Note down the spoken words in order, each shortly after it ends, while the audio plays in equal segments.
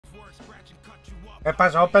¿Qué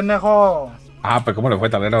pasó, pendejo? Ah, pues ¿cómo le fue,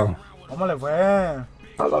 Talero? ¿Cómo le fue?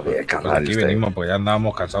 Todo bien, Pues carnal. aquí venimos, pues ya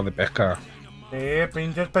andábamos cansados de pesca. Sí,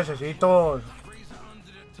 pinches pececitos.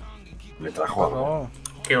 Me trajo algo.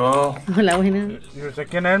 ¿Qué va? Hola, buena. ¿Y usted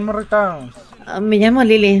quién es, morrita? Me llamo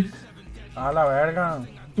Lili. A la verga.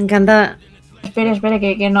 Encantada. Espere,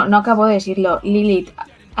 que no acabo de decirlo. Lilith,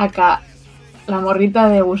 acá, la morrita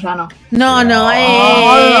de gusano. No, ¡A la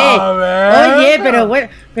verga! Oye,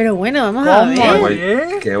 pero bueno, vamos a ¿Cómo? ver.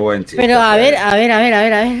 Qué buen chiste. Pero a ver.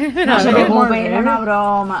 No se ver. preocupe, era una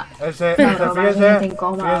broma. Fíjese,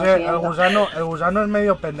 incómoda, el gusano es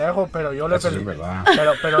medio pendejo, pero yo le Eso sí es verdad.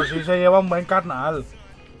 pero sí se lleva un buen carnal.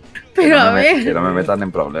 Pero a Que ver. no me metan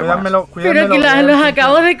en problemas. Cuídamelo Pero que bien, los pinche-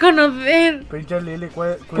 acabo de conocer. Pinche Lili,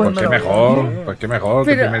 Pues cuídamelo qué bien, mejor, sí. pues qué mejor,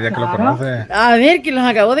 que el Pero- primer día que lo claro. conoces. A ver, que los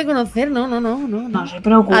acabo de conocer. No. No se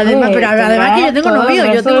preocupe. Además, pero además que yo tengo todo el novio,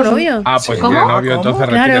 yo resto tengo de su- novio. Ah, pues si ¿Cómo? tiene novio, entonces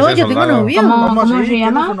Claro, retírese, yo tengo soldado. novio. ¿Cómo así? se ¿Quién es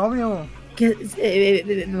llama? su novio?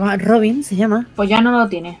 Que, Robin se llama. Pues ya no lo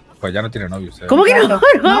tiene. Pues ya no tiene novio usted. ¿Cómo que no? Claro.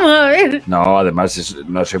 Vamos a ver. No, además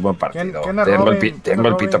no soy buen partido. ¿Quién es Tengo el, Robin? tengo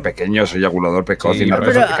el pito Robin? pequeño, soy agulador precoz Sí, y por,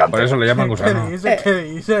 narcotraficante. por eso le llaman ¿Qué gusano. dice? ¿Qué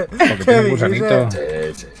dice? Porque ¿Qué tiene un dice? gusanito.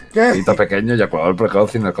 Sí. ¿Qué? Pito pequeño y agulador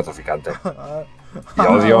precoz y narcotraficante. Y Ah.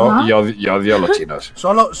 odio a los chinos.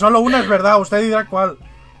 Solo una es verdad, usted dirá cuál.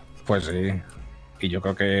 Pues sí. Y yo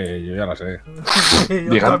creo que yo ya la sé. Sí,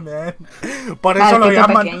 yo Digan. también. Por eso lo pito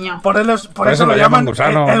llaman. pequeño. Por eso lo llaman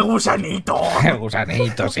gusano. el gusanito. El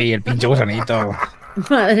gusanito, sí, el pinche gusanito.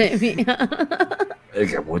 Madre mía.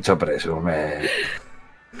 El que mucho presume.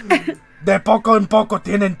 De poco en poco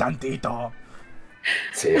tienen tantito.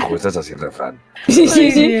 Sí, justo es así el refrán.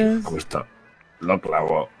 Sí. Justo. Lo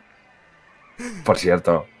clavo. Por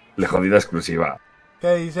cierto, le jodí la exclusiva.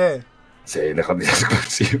 ¿Qué dice? Sí, le jodí la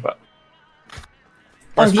exclusiva.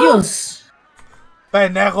 Adiós.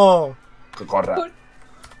 Pendejo. Que corra.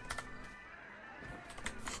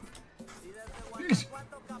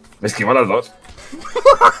 Me esquivo a las dos.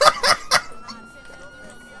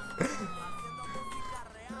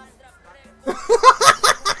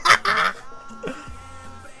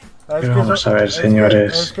 Pero vamos a ver,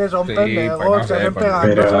 señores. Es que son Sí, pendejos, pues no se sé, ven porque-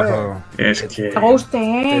 pegando. Pero es que. Haga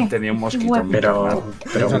usted. Tenía un mosquito. Bueno. Pero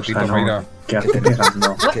Un saltito, gusano, mira. ¿qué hace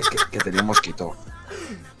pegando? Que tenía un mosquito.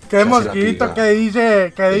 ¿Qué Se mosquito? la ¿Qué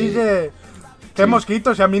dice? ¿Qué Sí. dice? ¿Qué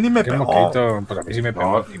mosquito? Si a mí ni me Qué pegó. mosquito. Pues a mí sí me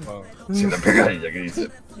pegó, No. tipo. Si le pega a ella, ¿qué dice?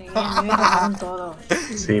 Sí, a mí me tocaron todo.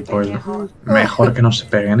 Sí, pues Pendejo. mejor que no se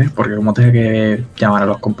peguen, ¿eh? Porque como tengo que llamar a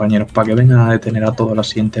los compañeros para que vengan a detener a todos la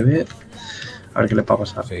siguiente vez, a ver qué les va a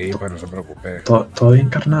pasar. Sí, pues no se preocupe. ¿Todo bien,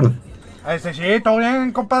 carnal? Sí, todo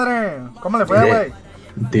bien, compadre. ¿Cómo le fue, Mire. güey?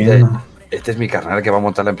 Entiendo. Este es mi carnal que va a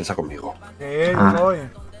montar la empresa conmigo. Sí, yo Ah. soy.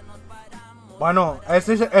 Bueno,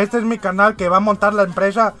 este es mi canal que va a montar la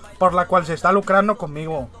empresa por la cual se está lucrando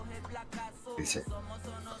conmigo. Dice.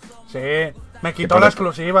 Sí, me quitó pone? la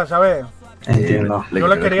exclusiva, ¿sabes? Entiendo. Yo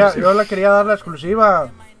le quería dar la exclusiva.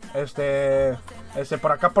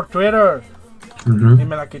 Por acá por Twitter. Ujú. Y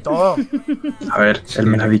me la quitó. A ver, él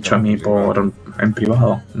me lo ha dicho a mí en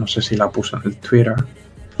privado. No sé si la puso en el Twitter.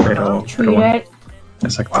 Pero bueno, Twitter.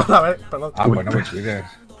 exacto. A ver, perdón. Ah, bueno, pues Twitter.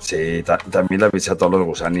 Sí, también le avisé a todos los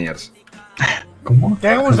gusaniers. ¿Cómo?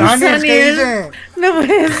 ¿Qué gusaniers? ¿Qué dice? No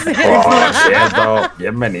puede ser. Por cierto,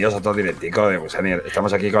 bienvenidos a otro directico de Gusanier.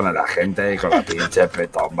 Estamos aquí con la gente y con la pinche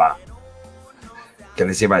petomba. ¿Qué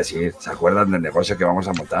les iba a decir? ¿Se acuerdan del negocio que vamos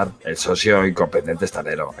a montar? El socio incompetente es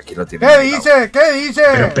Talero. Aquí lo tienen. ¿Qué al lado. dice? ¿Qué dice?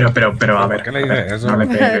 Pero, a ver. ¿Por qué le dices eso? No le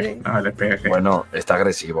pegue. No le pegue. Bueno, está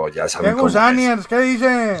agresivo, ya ¿Qué saben cómo es. gusaniers? ¿Qué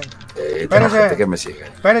dice? Tengo Espérese. gente que me sigue.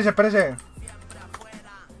 Espérese.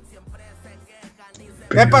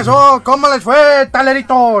 ¿Qué pasó? ¿Cómo les fue,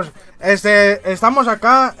 taleritos? Estamos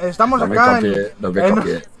acá en... No me en-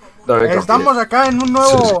 copié. No me Estamos copié. acá en un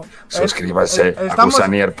nuevo... Suscríbanse a estamos...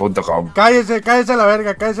 gusanier.com. Cállese la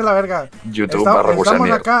verga. YouTube barra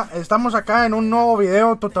Gusanier. Estamos acá en un nuevo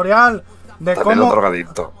video tutorial de Talero cómo...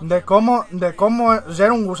 drogadicto. De cómo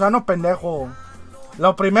ser un gusano pendejo.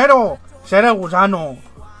 Lo primero, ser el gusano.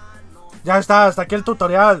 Ya está, hasta aquí el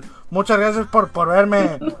tutorial. Muchas gracias por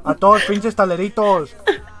verme. A todos pinches taleritos.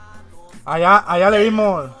 Allá le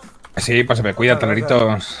vimos. Sí, pues se me cuida,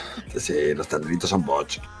 taleritos. Sí, los taleritos son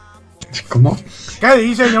bots. ¿Cómo? ¿Qué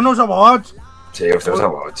dice? Yo no uso bots. Sí, usted usa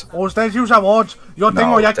bots. Usted sí usa bots. Yo No,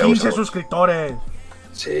 tengo ya usted 15 usa bots. suscriptores.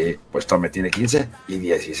 Sí, pues Tommy tiene 15 y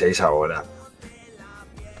 16 ahora.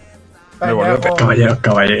 Me volvió Pendejo.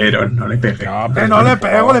 Caballero, no le pegue. Que no le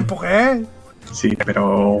pego, le empujé. Sí, pero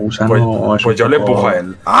Gusano es Pues un yo le poco- empujo a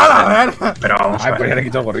él. ¡A la verga! Pero vamos Ay, a pues ya le ver.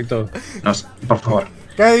 quito el gorrito. Por favor.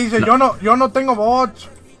 ¿Qué dice? Yo no tengo bots.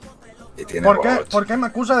 Y tiene ¿Por qué? bots. ¿Por qué me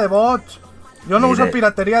acusa de bots? Yo no Mire, uso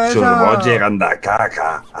piratería de sus esa. bots llegan de acá a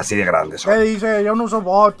acá. Así de grandes ¿Qué son. dice? Yo no uso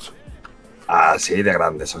bots. Así de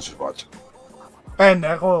grandes son sus bots.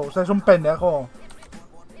 Pendejo, usted es un pendejo.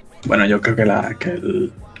 Bueno, yo creo que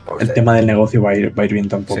el Pues, tema del negocio va a ir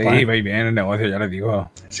viento en popa. Sí, veis bien el negocio, ya les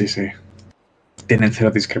digo. Sí, sí. Tienen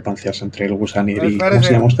cero discrepancias entre el Gusanir y... ¿Cómo Espérese.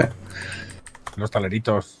 se llama usted? Los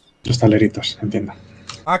taleritos. Los taleritos, entiendo.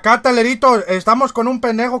 Acá, taleritos, estamos con un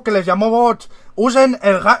pendejo que les llamó bots. Usen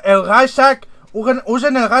el hashtag.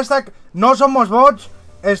 Usen el hashtag no somos bots.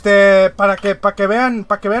 Para que vean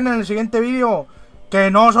en el siguiente vídeo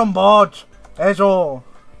que no son bots. Eso.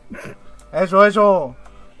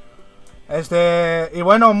 Y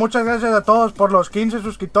bueno, muchas gracias a todos por los 15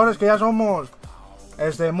 suscriptores que ya somos.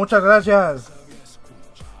 Muchas gracias.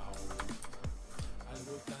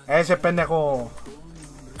 Ese pendejo.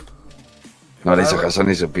 no le hizo caso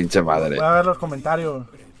ni su pinche madre. Voy a ver los comentarios.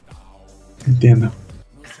 Entiendo.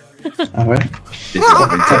 A ver, Y su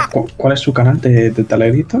pinche... ¿cuál es su canal de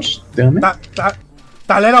taleritos? Dígame.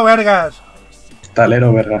 Talero Vergas.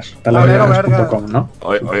 Talero Vergas. Talero Talerovergas.com, ¿no?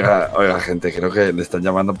 Oiga, gente, creo que le están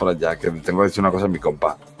llamando por allá, que tengo que decir una cosa a mi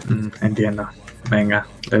compa. Entiendo. Venga,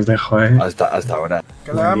 les dejo, ¿eh? Hasta ahora.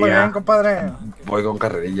 Que le vaya muy día. bien, compadre. Voy con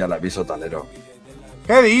carrerilla, le aviso, Talero.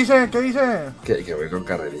 ¿Qué dice? Que voy con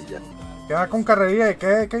carrerilla. Que va con carrerilla y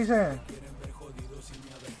 ¿qué dice?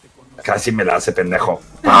 Casi me la hace, pendejo.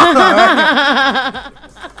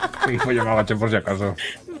 Sí, pues yo me agaché por si acaso.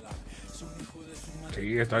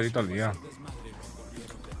 Sí, está ahí todo el día.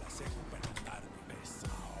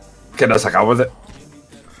 Que nos acabamos de...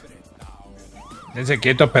 Dense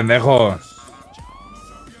quietos, pendejos.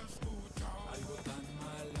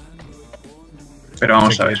 Pero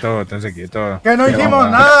vamos a ver. Tense quietos. Que no Pero hicimos vamos a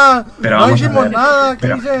ver. nada. Pero No vamos a hicimos ver. nada. ¿Qué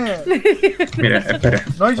Pero- dice? Mire, espere.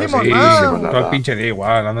 No hicimos Sí, nada. hicimos todo el pinche día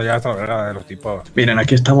igual, dando ya hasta la verga de los tipos. Miren,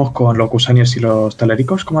 aquí estamos con los Gusaniers y los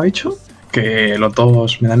talericos, como ha dicho. Que los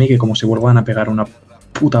dos me da a mí que como se vuelvan a pegar una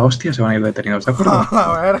puta hostia se van a ir detenidos, ¿de acuerdo?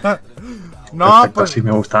 A ver. No, Perfecto, pues. si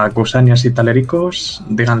me gusta Gusaniers y talericos,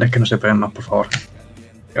 díganles que no se peguen más, por favor.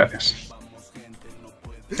 Gracias.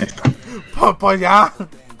 Esto. Pues ya.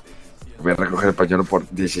 Voy a recoger el pañuelo por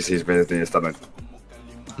 16 veces esta noche.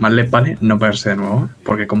 Más les vale no pegarse de nuevo, ¿eh?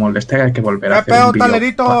 Porque como les tenga hay que volver a ¿Qué hacer pedo, un vídeo.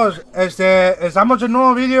 taleritos? Estamos en un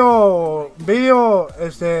nuevo vídeo,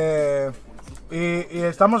 y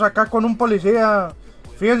estamos acá con un policía.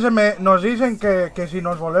 Fíjense, nos dicen que si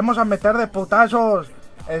nos volvemos a meter de putazos,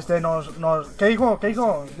 ¿qué dijo?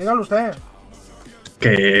 Dígalo usted.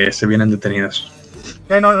 Que se vienen detenidos.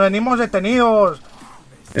 Que nos venimos detenidos.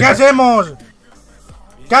 ¿Qué Exacto. hacemos?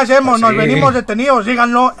 ¿Qué hacemos? Pues Nos sí. venimos detenidos.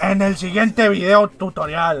 Díganlo en el siguiente video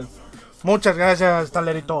tutorial. Muchas gracias,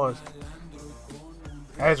 taleritos.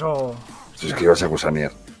 Eso. Suscríbase a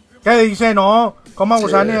Gusanier. ¿Qué dice? No. ¿Cómo Sí.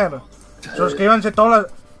 Gusanier? Suscríbanse todas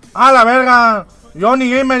las... ¡Ah, la verga!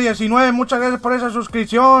 Johnny Gamer 19, muchas gracias por esa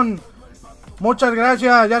suscripción. Muchas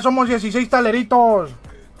gracias. Ya somos 16 taleritos.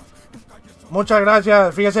 Muchas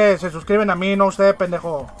gracias. Fíjese, se suscriben a mí, no a usted,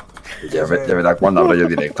 pendejo. Ya verá cuando abro yo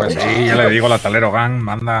directo. Pues sí, ya le digo, la Talero Gang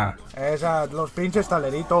manda. Los pinches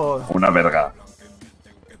taleritos. Una verga.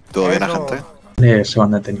 ¿Todo bien, Eso. agente? Se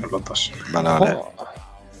van detenidos los dos. Vale, vale.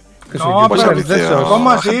 No, Pues pero servicio,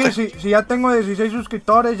 ¿cómo así? agente. Si ya tengo 16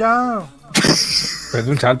 suscriptores ya. Pues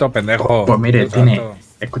de un salto, pendejo. Pues mire, De un tiene... salto.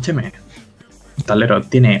 Escúcheme. Talero,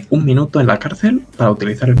 tiene 1 minuto en la cárcel para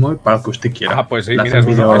utilizar el móvil para lo que usted quiera. Ah, pues sí, Le mira, hace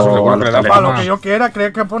un eso vídeo seguro a que los le da taleros. Para lo fama. que yo quiera,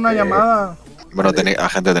 creo que por una llamada. Bueno,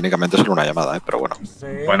 agente, técnicamente solo una llamada, ¿eh? Pero bueno. Sí.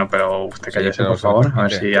 Bueno, pero usted cállese, pero por favor. A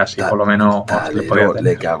ver solamente- si así por lo menos le podía Talero, le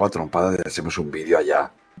tener. cago a trompada y hacemos un vídeo allá.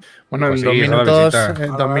 Bueno, Pues en dos sí, eso da minutos, visita.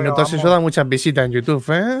 en A dos ver, minutos vamos. eso da muchas visitas en YouTube,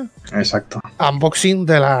 ¿eh? Exacto. Unboxing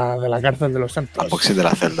de la cárcel de los santos. Unboxing de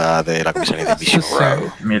la celda de la comisaría de Mission Sí.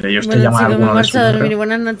 Row. Mire, yo usted Bueno, llama a chicos, me alguno de marcho a su dormir. barrio.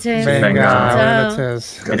 Buenas noches. Venga, Chao. buenas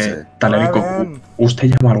noches. Mire, Talerico, Bien. usted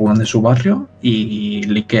llama a alguno de su barrio y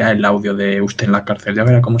liquea el audio de usted en la cárcel. Ya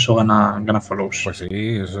verá cómo eso gana follows. Pues sí,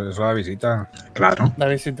 eso da visita. Claro. La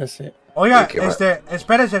visita, sí. Oiga, ¿Qué va?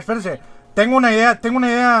 espérese. Tengo una idea.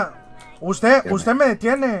 Usted me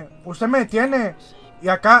detiene. Y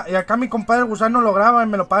acá mi compadre Gusano lo graba y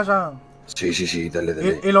me lo pasa. Sí,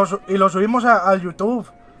 dale. Y lo subimos al YouTube.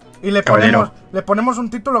 Y le Caballero. ponemos un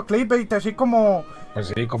título clickbait así como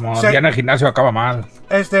Pues sí, como Sí. un día en el gimnasio acaba mal.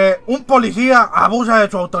 un policía abusa de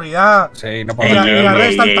su autoridad. Sí, no Ey, podemos. ey,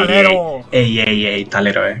 arresta al talero. Ey,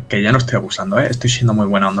 Talero, que ya no estoy abusando, Estoy siendo muy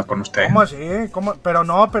buena onda con usted. ¿Cómo así?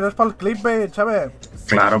 Pero es para el clickbait, ¿sabes?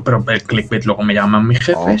 Claro, pero el clickbait luego me llaman mis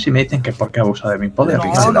jefes y me dicen que por qué abusa de mi poder. Le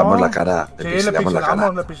No, pincelamos no. la cara. Sí, le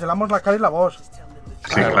pincelamos la cara y la voz.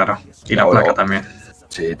 Sí, claro. Y la Claro. placa también.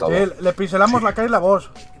 Sí, todo. Sí, le pincelamos la cara y la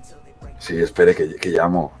voz. Sí, espere, que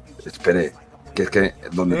llamo. Espere. Que es que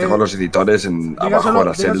donde Sí. tengo los editores, abajo de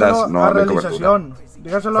las celdas, no a hay cobertura. realización.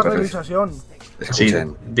 Dígaselo a realización. Sí,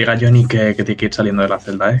 Escuchen. diga Johnny que tiene que ir saliendo de la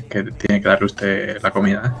celda, que tiene que darle usted la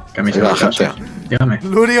comida, Que a mí se me Oiga, pasa. gente. Dígame.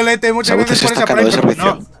 Luriolete, muchas ¿Sabe usted gracias si por está ese Cano de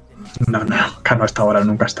premio. servicio? No, Cano hasta ahora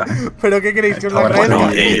nunca está. ¿Pero qué queréis? ¿Que os la Ahora, traiga?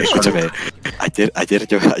 bueno, Escúchame.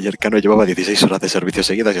 Ayer Cano llevaba 16 horas de servicio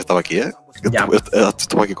seguidas y estaba aquí, ¿eh? Ya.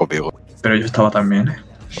 Estuvo aquí conmigo. Pero yo estaba también,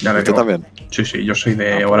 Ya le ¿Usted digo. también? Sí, yo soy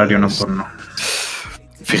de horario nocturno.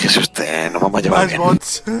 Fíjese usted, no vamos a llevar Más bien.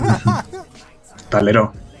 bots.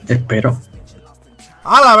 Talero, espero.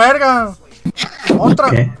 ¡A la verga! ¡Otra!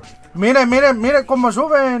 ¿Qué? Mire cómo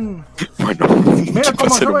suben. Bueno, Mira va a cómo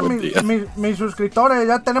ser un suben buen día. mis suscriptores.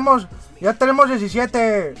 Ya tenemos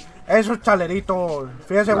 17. Esos chaleritos.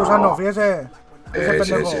 Fíjese, No. gusano, fíjese. Ese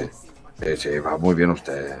Sí, pendejo. sí, va muy bien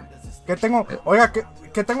usted. ¿Qué tengo? Oiga,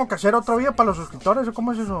 ¿qué tengo que hacer otro día para los suscriptores? ¿O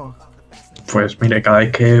cómo es eso? Pues mire, cada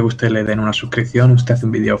vez que usted le den una suscripción, usted hace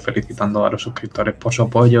un vídeo felicitando a los suscriptores por su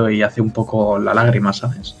apoyo y hace un poco la lágrima,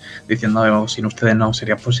 ¿sabes? Diciendo, sin ustedes no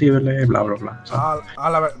sería posible, bla, bla, bla. ¿sabes?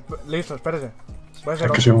 Listo, espérese. Voy a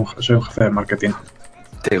hacer Es que otro. soy un jefe de marketing.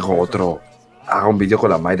 Tengo otro. Haga un vídeo con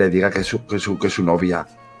la Mayra y diga que es su novia.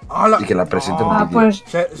 ¡Hala! Y que la presente en un Ah, vídeo. pues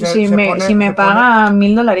si me paga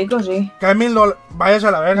 $1000, sí. ¿Qué $1000? Váyase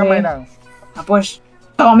a la verga, Sí. Mayra. Ah, pues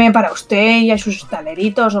tome para usted y a sus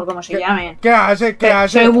taleritos o como se llamen. ¿Qué hace? ¿Qué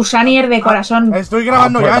hace? Soy Gusanier de corazón. Estoy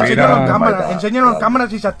grabando Ah, pues ya, mira, enséñalo en cámara. Mayra. Enséñalo en cámara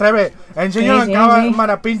si se atreve. Enséñalo Sí, en sí,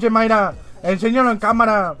 cámara, pinche Mayra. Enséñalo en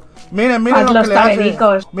cámara. Miren Haz lo los que le hace.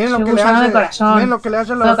 talericos. Miren lo Soy que le gusano hace. de corazón. Miren lo que le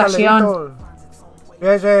hacen De los ocasión.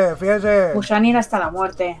 taleritos. Fíjese. Gusanier hasta la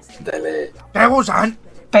muerte. Dele. ¿Qué gusan?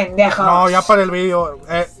 Pendejos. No, ya para el vídeo.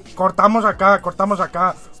 Cortamos acá.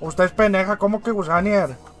 Usted es pendeja, ¿cómo que Gusanier?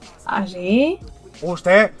 ¿Ah, sí?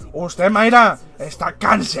 Usted, Mayra, está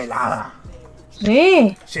cancelada.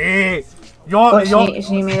 Sí. Sí. Pues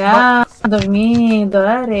si me da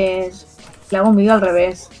 $2000, le hago un vídeo al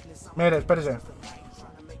revés. Mire, espérese.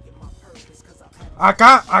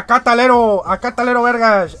 Acá Talero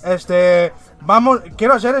Vergas,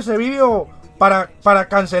 quiero hacer ese vídeo para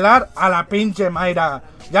cancelar a la pinche Mayra.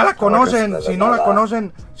 Ya la conocen, si no la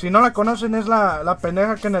conocen es la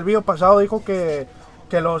pendeja que en el vídeo pasado dijo que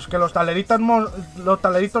los taleritos no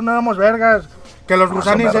éramos vergas, que los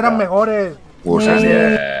gusanis verga. eran mejores.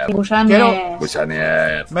 Gusanier. Gusanier.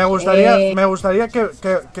 Gusanier. Me gustaría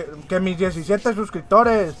que mis 17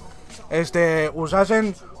 suscriptores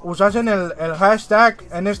usasen el hashtag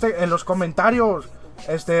en los comentarios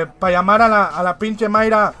para llamar a la pinche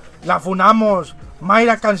Mayra. La funamos.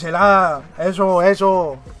 Mayra cancelada.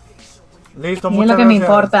 Eso. Listo, Y es muchas lo que me gracias.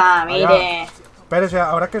 importa, Allá. mire. Espérese,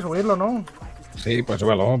 habrá que subirlo, ¿no? Sí, pues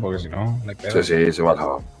súbelo, porque si no, no hay pedo. Sí, se va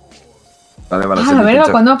a Dale, para Ah, la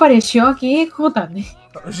verga, cuando apareció aquí, ¿cómo tarde?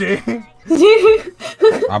 Sí.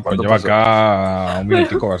 Ah, pues ¿Cuándo lleva pasó? acá un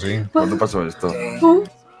minutico así. ¿Cuándo pasó esto?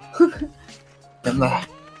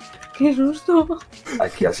 ¡Qué susto!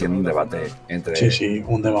 Aquí haciendo un debate entre Sí,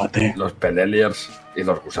 un debate. los peleliers y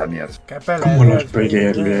los gusaniers. Qué pelea. Como los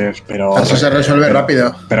players, pero... Eso se resuelve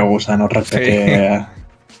rápido. Pero gusano, respete...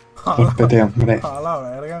 Respete, hombre. A la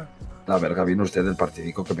verga. La verga, vino usted del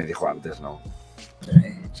partidico que me dijo antes, ¿no?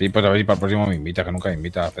 Sí, pues a ver si para el próximo me invita, que nunca me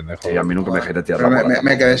invita, pendejo. Sí, a mí nunca me gira tirar Pero la bola.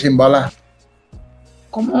 me quedé sin bola.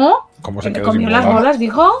 ¿Cómo? ¿Cómo ¿Que se le quedó sin comió las bola? bolas,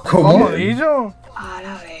 dijo? ¿Cómo dicho? A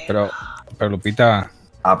la verga. Pero Lupita,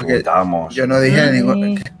 Apuntamos. Yo no dije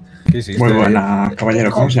ningún. ¿qué hiciste? Muy buena,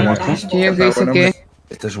 caballero. ¿Cómo se llama usted? ¿Yo qué hice qué?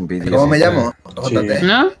 Este es un vídeo. ¿Cómo me llamo? Sí. JT.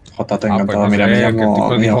 ¿No? JT, Ah, encantado. pues no Mira, sé, me que el llamo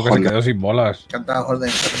tipo dijo que se Holder. quedó sin bolas. Encantado, Holden.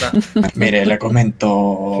 encantado. Mire, le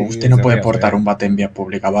comento. Sí, Usted no se puede ríe, portar ríe. un bate en vía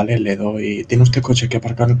pública, ¿vale? Le doy. ¿Tiene usted coche que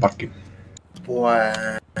aparcar en el parking? Pues,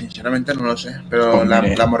 sinceramente no lo sé. Pero Pues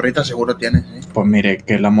mire. la morrita seguro tiene, sí. Pues mire,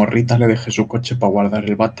 que la morrita le deje su coche para guardar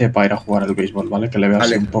el bate para ir a jugar al béisbol, ¿vale? Que le vea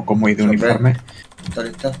así Vale. un poco muy de Sobre. uniforme. ¿Está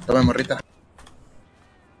listo? Toma, morrita.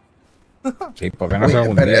 Sí, ¿por qué no Uy, sé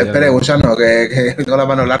algún día? espere, ya? gusano, que tengo la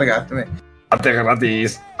mano larga. Hazme. ¡Arte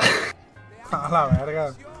gratis! A la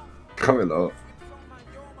verga. Cógelo.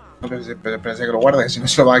 Pero pensé que lo guarde, que si no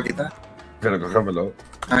se lo va a quitar. Pero cógemelo.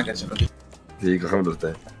 Ah, que se lo quita. Sí, cógemelo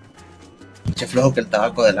usted. Che flojo que el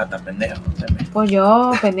tabaco de lata, pendejo. Pues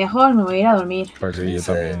yo, pendejos, me voy a ir a dormir. Pues sí, yo Sí.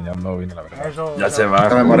 también, ya no vine la verdad. Eso. Ya se va.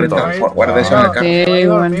 Tome, morrita. juntos. Guarde eso en el carro. Sí, Se va a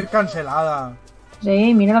bueno. dormir cancelada.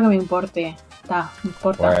 Sí, mira lo que me importe. Está, me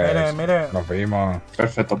importa. Pues, Mire. nos vimos.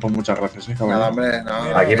 Perfecto, pues muchas gracias, Nada, caballero. hombre, no.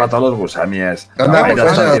 Mira. Aquí para todos los gusanies. ¿Dónde La Mayra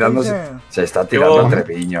apuntas? está Eso, tirándose- se está tirando el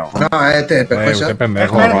trepiño. No, este, pero Usted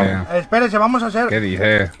pendejo, Espere, hombre. espérese, vamos a hacer ¿Qué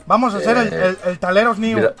dices? el Taleros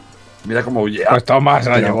New. Mira, Mira cómo huye. Pues toma, se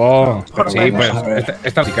la Pero- llevó. pero Sí, vamos pues a ver.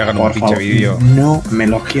 esta sí que hagan un Por pinche favor, vídeo. no me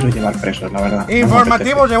los quiero llevar presos, la verdad. No me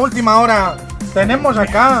Informativos de última hora. Tenemos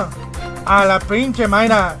acá a la pinche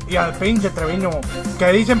Mayra y al pinche Treviño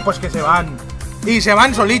que dicen pues que se van. Y se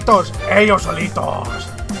van solitos, ellos solitos.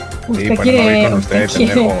 Sí, Usted pues no quiere. voy con usted,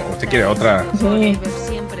 quiere. pendejo. Usted quiere otra. Sí.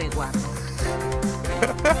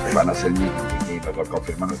 Van a ser y nos lo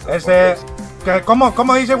confirman nuestras Este. fuentes.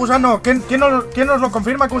 ¿Cómo dice Gusano? ¿Quién nos lo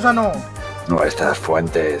confirma, Gusano? Nuestras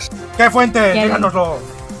fuentes ¿Qué fuente? ¿Quién? Díganoslo.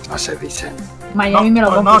 no se dicen. Miami me lo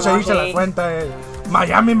pues confirmó. no se dice sí. las fuentes.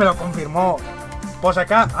 Miami me lo confirmó. Pues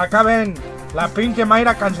acá ven la pinche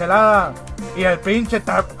Mayra cancelada y el pinche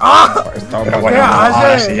 ¡Ah! Pues toma, Pero ¿Qué bueno, hace?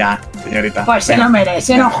 ahora sí ya, señorita. Pues se Venga. lo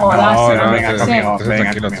merece, no jodas. No, se lo no, venga merece. conmigo, estés venga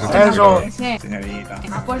tranquilo, conmigo. estés Eso. Merece. Señorita.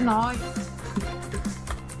 Ah, pues no.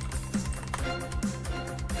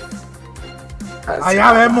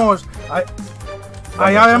 Allá vemos.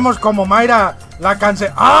 Allá vemos como Mayra la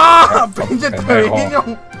cancela. ¡Ah! ¡Pinche Pendejo.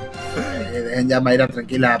 Treviño! Dejen ya a Mayra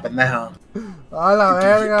tranquila, pendejo. A la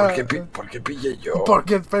verga. ¿Por qué pillé yo?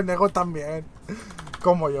 Porque el pendejo también.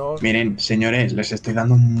 Como yo. Miren, señores, les estoy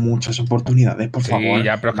dando muchas oportunidades, por favor. Sí,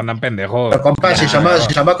 ya, pero es que andan pendejos. Pero compa, si Ya.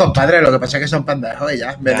 somos compadres, lo que pasa es que son pendejos y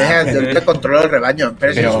ya. Me Ya, dejan, yo pero- te controlo el rebaño.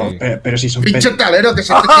 Pero Pero, Sí. pero si son pinche pendejos. talero que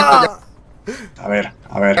se está haciendo A ver,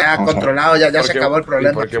 a ver. ya vamos a ver. controlado, ya se ¿Por qué- acabó el y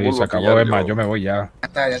problema. por qué Sí, vuelvo se a acabó, pillar es más, yo? yo me voy ya. Ya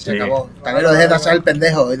está, ya se Sí. acabó. Talero, deje de hacer el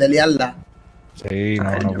pendejo y de liarla. Sí,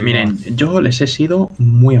 no, Miren, yo les he sido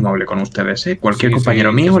muy amable con ustedes, ¿eh? Cualquier Sí, compañero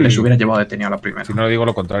sí, mío sí. les hubiera llevado detenido a la primera. Si no le digo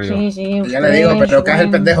lo contrario. Sí, sí. Ya le digo, pero ustedes que es el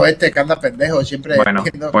suben- pendejo este, que anda pendejo, siempre Bueno,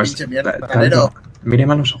 diciendo pues, pinche mierda. Talero, Talero.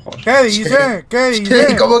 míreme a los ojos. ¿Qué dice? ¿Qué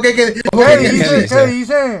dice? ¿Cómo que cómo ¿Qué que dice? dice? ¿Qué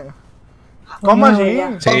dice? ¿Cómo No, así? ya.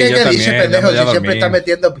 Sí, ¿Por qué yo dice también, pendejo ya si dormí. siempre está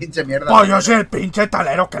metiendo pinche mierda? Pues yo soy el pinche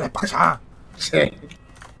talero, ¿qué le pasa? Sí.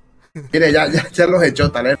 Mire, ya los echó,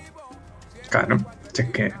 Talero. Claro, si es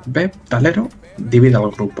que, ve, Talero, divide al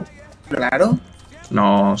grupo. Claro.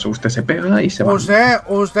 No, usted se pega y se va.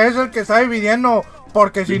 Usted es el que está dividiendo.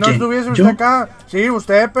 Porque si no ¿Quién? estuviese usted ¿Yo? acá. Sí,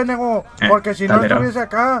 usted, pendejo. Porque si no Talero. estuviese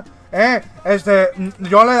acá.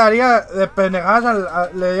 Yo le daría de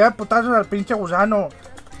pendejadas le daría de putazos al pinche gusano.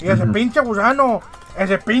 Y ese Ujú.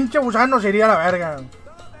 pinche gusano se iría a la verga.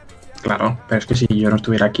 Claro, pero es que si yo no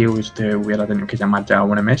estuviera aquí, usted hubiera tenido que llamar ya a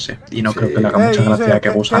un MS. Y no Sí. creo que le haga ¿Qué mucha dice? gracia que ¿Qué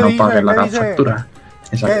Gusano dice? pague ¿Qué la dice? factura.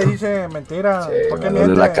 ¿Qué Exacto. dice? Mentira. Sí, ¿Por qué me duele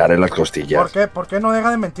miente? la cara y las costillas. ¿Por qué no deja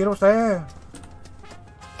de mentir usted?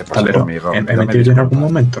 ¿Qué pasa Talero, conmigo? ¿he Pídame mentido yo en algún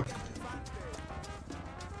disculpas. momento?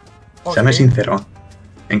 ¿O Séame sí? sincero.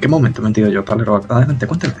 ¿En qué momento he mentido yo, Talero? Adelante,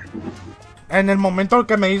 cuénteme. En el momento en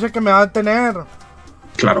que me dice que me va a detener.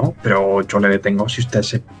 Claro, pero yo le detengo si usted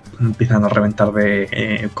se empiezan a reventar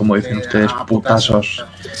de, como dicen ustedes, putazos.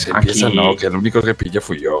 Se Aquí- empieza, no, que el único que pillé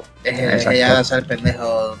fui yo. Exacto. Ya das al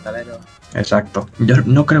pendejo, Talero. Exacto. Yo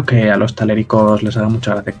no creo que a los talericos les haga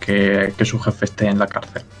mucha gracia que su jefe esté en la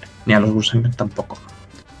cárcel. Ni a los gusanos tampoco.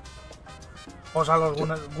 O sea, los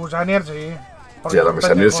gusaniers sí. Sí, a los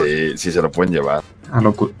pendejos. Guzmán sí se lo pueden llevar. A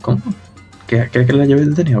lo ¿Cómo? ¿Quiere que le lleve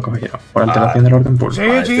detenido, caballero? Por alteración del orden público. Sí,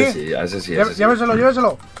 A sí. este sí, a ese sí. a ese sí.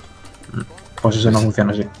 Lléveselo. Pues eso no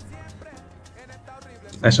funciona así.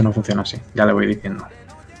 Eso no funciona así, ya le voy diciendo.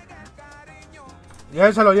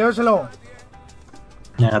 Lléveselo.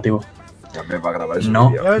 Negativo. Ya me va a grabar ese No,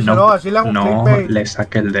 vídeo. Lléveselo, no, así le hago un no clickbait. le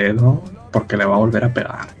saque el dedo porque le va a volver a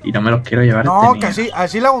pegar. Y no me los quiero llevar No, que detenidos.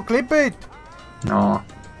 así le hago clickbait. No.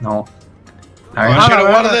 A ver, Ah, Pero la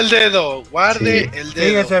guarde verdad. el dedo, guarde Sí. el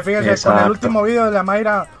dedo. Fíjese, con Exacto. el último vídeo de la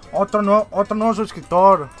Mayra, otro nuevo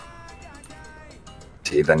suscriptor.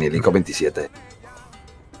 Sí, Danielico 27.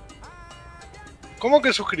 ¿Cómo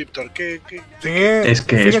que suscriptor? ¿Qué? Sí, es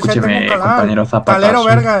que, fíjese, escúcheme, tengo un canal. compañero Zapata. Talero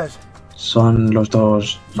Vergas. Son los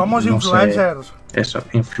dos. Somos no sé, influencers. eso,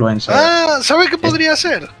 influencers. Ah, ¿sabe qué podría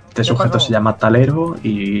hacer? Este sujeto pasó? se llama Talero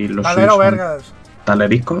y los Talero suyos son Vergas.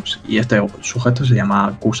 talericos. Y este sujeto se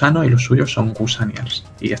llama Gusano y los suyos son Gusaniers.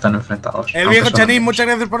 Y están enfrentados. El aunque viejo son Chanín, amigos. muchas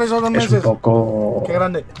gracias por esos 2 Es un meses. poco. Qué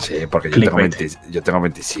grande. Sí, porque Clickbait. yo tengo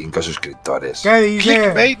 25 suscriptores. ¿Qué dice?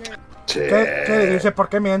 Clickbait. Sí. ¿Qué dice? ¿Por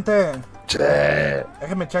qué miente? Sí.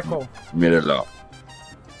 Déjeme checo. Mírenlo.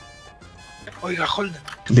 Oiga, Holden,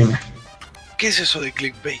 Dime. ¿qué es eso de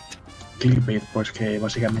clickbait? Clickbait, pues que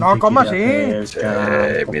básicamente. No, ¿cómo quería así? hacer que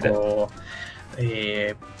haga un mira. poco,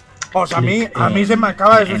 Pues a click mí se me en-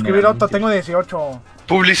 acaba de en el suscribir otro, anuncio. tengo 18.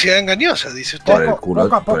 Publicidad engañosa, dice usted. Por el culo,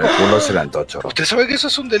 poco a por el poco. culo se la antocho. Usted sabe que eso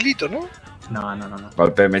es un delito, ¿no? No.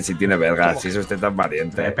 Golpeme si tiene verga, ¿Cómo? si es usted tan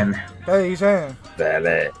valiente. Depende. ¿Qué dice?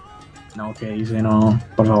 Dele. No, que dice no.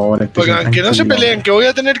 Por favor, Oigan, que no se tranquilo. peleen, que voy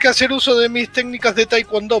a tener que hacer uso de mis técnicas de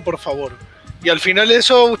taekwondo, por favor. Y al final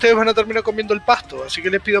eso ustedes van a terminar comiendo el pasto. Así que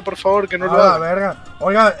les pido por favor que no lo la hagan. verga.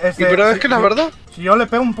 Oiga, Pero es que la verdad. Si yo le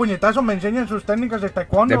pego un puñetazo, me enseñan sus técnicas de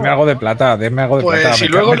taekwondo. Deme algo de plata, deme algo de Pues plata. si me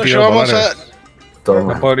luego me lo pido llevamos dólares. a...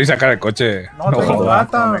 Toma, No podréis sacar el coche. No tengo jodas.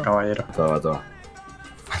 plata. Tome, caballero. toma.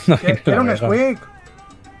 Quiero un La squeak.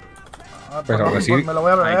 Pero ahora sí. Pues me lo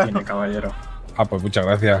voy a Ahí beber. tiene, caballero. Ah, pues muchas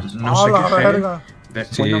gracias. No sé la qué fe. verga.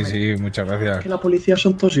 Después Sí, no me- sí, muchas gracias. Que la policía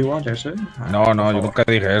son todos iguales, ¿eh? No, Por no, yo favor. nunca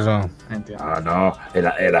dije eso. Entiendo. Ah, no.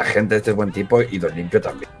 El agente este es buen tipo y Don Limpio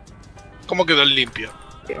también. ¿Cómo quedó el limpio?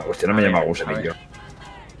 Usted no me llama Gusanillo.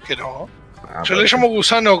 Que no. Ah, Yo vale. le llamo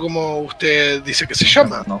gusano como usted dice que se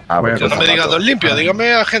llama. No, Ah, voy a pues Pero no me Zapato. diga don limpio, Ah.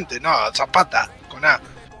 dígame agente. No, zapata, con A.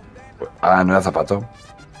 Ah, ¿no era Zapato?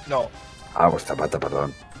 No, Ah, pues Zapata,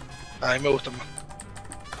 perdón. a mí me gusta más.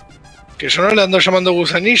 Que yo no le ando llamando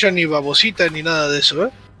gusanillo, ni babosita, ni nada de eso,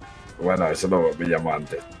 ¿eh? Bueno, eso lo me llamó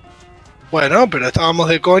antes. Bueno, pero estábamos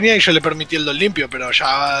de coña y yo le permití el don limpio, pero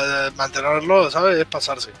ya mantenerlo, ¿sabes? Es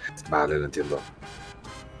pasarse. Vale, lo entiendo.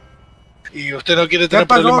 Y usted no quiere ¿Qué tener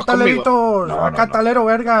pasó, problemas conmigo. taleritos? No, Acá no. Talero,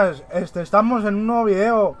 vergas. Estamos en un nuevo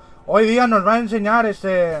video. Hoy día nos va a enseñar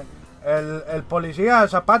el policía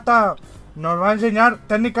Zapata. Nos va a enseñar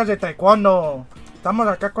técnicas de taekwondo. Estamos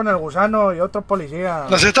acá con el gusano y otro policía.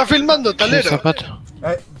 Nos está filmando, Talero.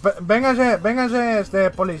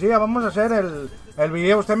 Véngase, policía. Vamos a hacer el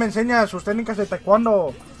video. Usted me enseña sus técnicas de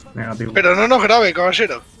taekwondo. negativo. Pero no nos grabe,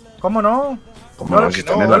 caballero. ¿Cómo no? Como Yo no, le- si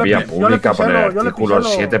no, está en yo la le vía pi- yo le pública por el piselo, yo le artículo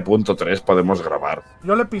piselo. 7.3 podemos grabar.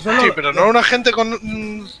 Yo le pisé Sí, pero no a una gente con,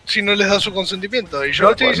 si no les da su consentimiento. Y yo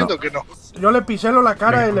le estoy Bueno. diciendo que no. Yo le piselo la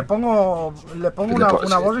cara y le pongo Y le una pon-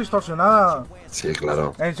 sí. voz distorsionada. Sí,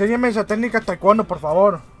 claro. Enséñeme esa técnica de taekwondo, por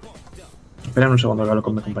favor. Esperen un segundo que hablo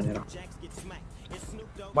con mi compañero.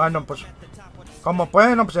 Bueno, pues como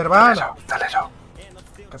pueden observar. Talero.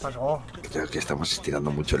 ¿Qué pasó? Creo que estamos estirando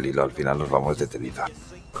mucho el hilo, al final nos vamos detenidos.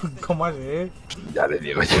 ¿Cómo así? Ya le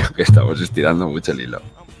digo yo que estamos estirando mucho el hilo.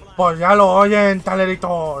 Pues ya lo oyen,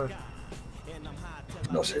 taleritos.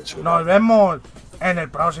 No sé, Nos vemos en el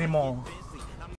próximo.